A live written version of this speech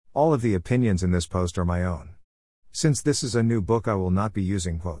All of the opinions in this post are my own. Since this is a new book, I will not be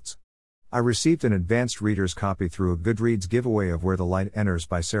using quotes. I received an advanced reader's copy through a Goodreads giveaway of Where the Light Enters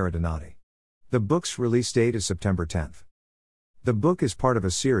by Sara. The book's release date is September 10th. The book is part of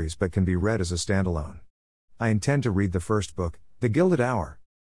a series but can be read as a standalone. I intend to read the first book, The Gilded Hour.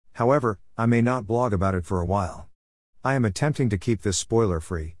 However, I may not blog about it for a while. I am attempting to keep this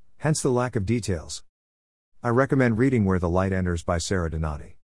spoiler-free, hence the lack of details. I recommend reading Where the Light Enters by Sara.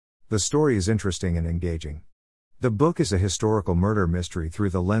 The story is interesting and engaging. The book is a historical murder mystery through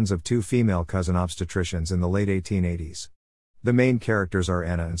the lens of two female cousin obstetricians in the late 1880s. The main characters are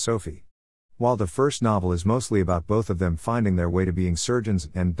Anna and Sophie. While the first novel is mostly about both of them finding their way to being surgeons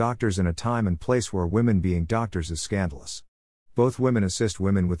and doctors in a time and place where women being doctors is scandalous. Both women assist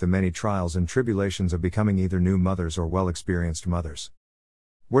women with the many trials and tribulations of becoming either new mothers or well-experienced mothers.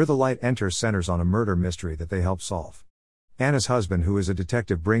 Where the Light Enters centers on a murder mystery that they help solve. Anna's husband, who is a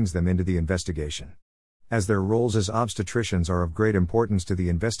detective, brings them into the investigation. As their roles as obstetricians are of great importance to the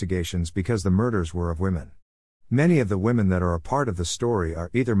investigations because the murders were of women. Many of the women that are a part of the story are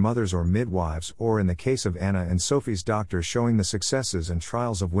either mothers or midwives, or in the case of Anna and Sophie's, doctors, showing the successes and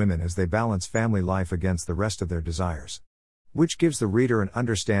trials of women as they balance family life against the rest of their desires. Which gives the reader an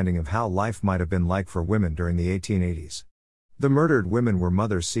understanding of how life might have been like for women during the 1880s. The murdered women were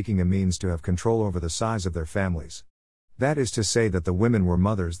mothers seeking a means to have control over the size of their families. That is to say that the women were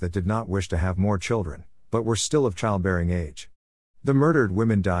mothers that did not wish to have more children, but were still of childbearing age. The murdered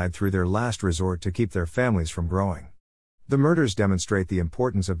women died through their last resort to keep their families from growing. The murders demonstrate the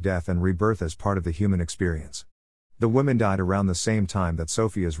importance of death and rebirth as part of the human experience. The women died around the same time that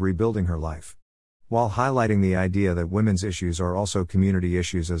Sophie is rebuilding her life. While highlighting the idea that women's issues are also community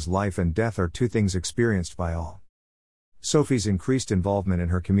issues, as life and death are two things experienced by all. Sophie's increased involvement in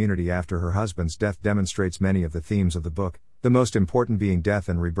her community after her husband's death demonstrates many of the themes of the book, the most important being death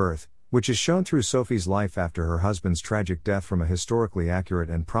and rebirth, which is shown through Sophie's life after her husband's tragic death from a historically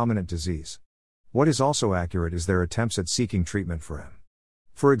accurate and prominent disease. What is also accurate is their attempts at seeking treatment for him.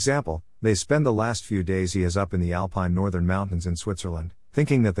 For example, they spend the last few days he is up in the alpine northern mountains in Switzerland,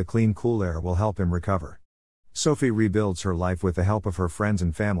 thinking that the clean, cool air will help him recover. Sophie rebuilds her life with the help of her friends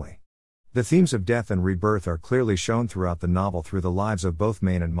and family. The themes of death and rebirth are clearly shown throughout the novel through the lives of both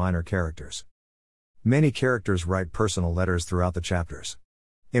main and minor characters. Many characters write personal letters throughout the chapters.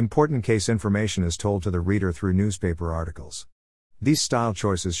 Important case information is told to the reader through newspaper articles. These style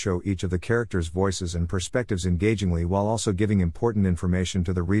choices show each of the characters' voices and perspectives engagingly while also giving important information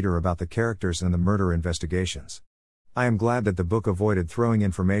to the reader about the characters and the murder investigations. I am glad that the book avoided throwing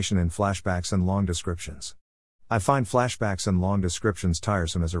information in flashbacks and long descriptions. I find flashbacks and long descriptions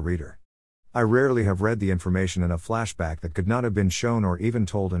tiresome as a reader. I rarely have read the information in a flashback that could not have been shown or even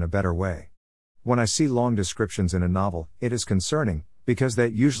told in a better way. When I see long descriptions in a novel, it is concerning, because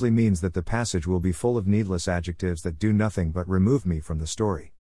that usually means that the passage will be full of needless adjectives that do nothing but remove me from the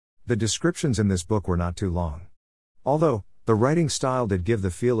story. The descriptions in this book were not too long. Although, the writing style did give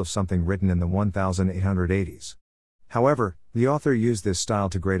the feel of something written in the 1880s. However, the author used this style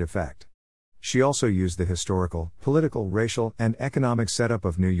to great effect. She also used the historical, political, racial, and economic setup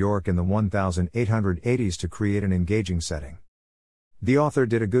of New York in the 1880s to create an engaging setting. The author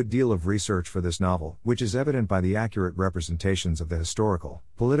did a good deal of research for this novel, which is evident by the accurate representations of the historical,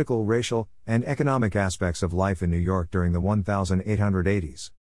 political, racial, and economic aspects of life in New York during the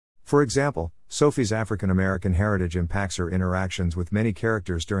 1880s. For example, Sophie's African American heritage impacts her interactions with many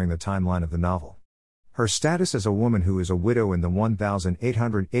characters during the timeline of the novel. Her status as a woman who is a widow in the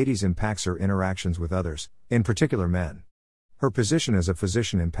 1880s impacts her interactions with others, in particular men. Her position as a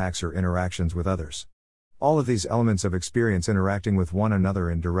physician impacts her interactions with others. All of these elements of experience interacting with one another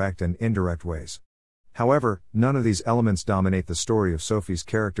in direct and indirect ways. However, none of these elements dominate the story of Sophie's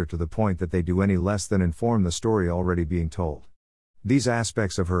character to the point that they do any less than inform the story already being told. These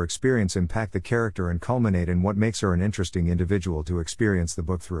aspects of her experience impact the character and culminate in what makes her an interesting individual to experience the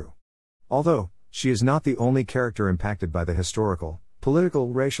book through. Although, she is not the only character impacted by the historical,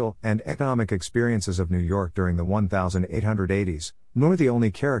 political, racial, and economic experiences of New York during the 1880s, nor the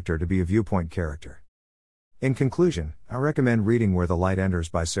only character to be a viewpoint character. In conclusion, I recommend reading Where the Light Enters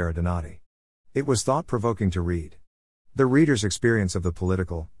by Sara. It was thought-provoking to read. The reader's experience of the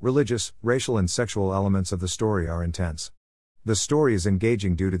political, religious, racial, and sexual elements of the story are intense. The story is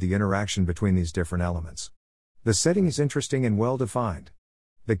engaging due to the interaction between these different elements. The setting is interesting and well-defined.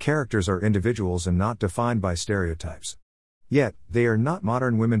 The characters are individuals and not defined by stereotypes. Yet, they are not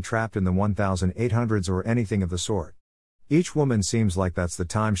modern women trapped in the 1800s or anything of the sort. Each woman seems like that's the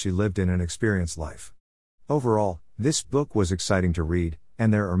time she lived in and experienced life. Overall, this book was exciting to read,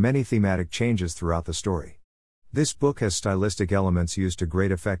 and there are many thematic changes throughout the story. This book has stylistic elements used to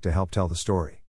great effect to help tell the story.